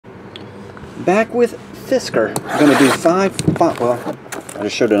Back with Fisker. I'm going to do well, I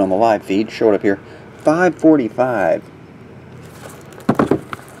just showed it on the live feed. Show it up here. 545.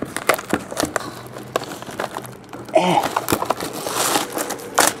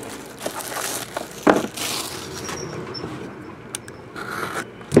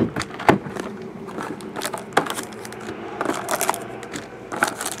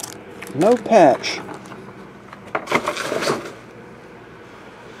 No patch.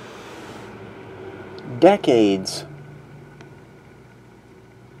 Decades.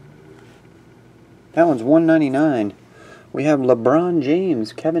 That one's $199. We have LeBron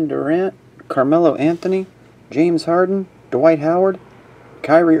James, Kevin Durant, Carmelo Anthony, James Harden, Dwight Howard,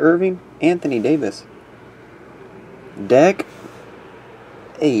 Kyrie Irving, Anthony Davis. Deck.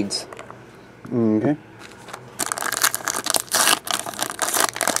 AIDS. Okay.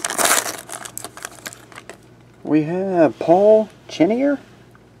 We have Paul Chenier.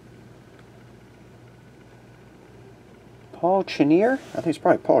 Paul Chenier? I think it's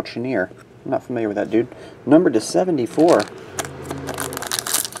probably Paul Chenier. I'm not familiar with that dude. Numbered to 74.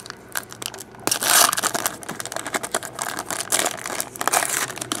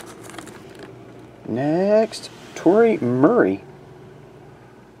 Next, Tori Murray.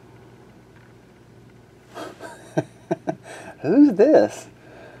 Who's this?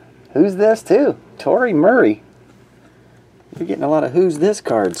 Who's this too? Tori Murray. You're getting a lot of who's this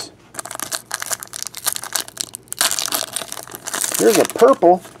cards. Here's a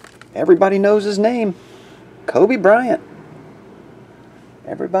purple. Everybody knows his name. Kobe Bryant.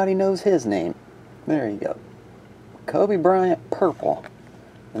 Everybody knows his name. There you go. Kobe Bryant purple.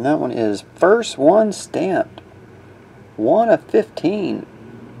 And that one is first one stamped. 1 of 15.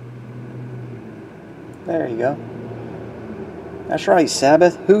 There you go. That's right,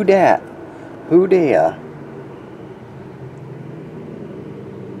 Sabbath. Who dat? Who dea?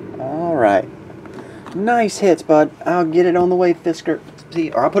 Alright. Nice hits, bud. I'll get it on the way, Fisker. See,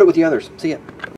 or I'll put it with the others. See ya.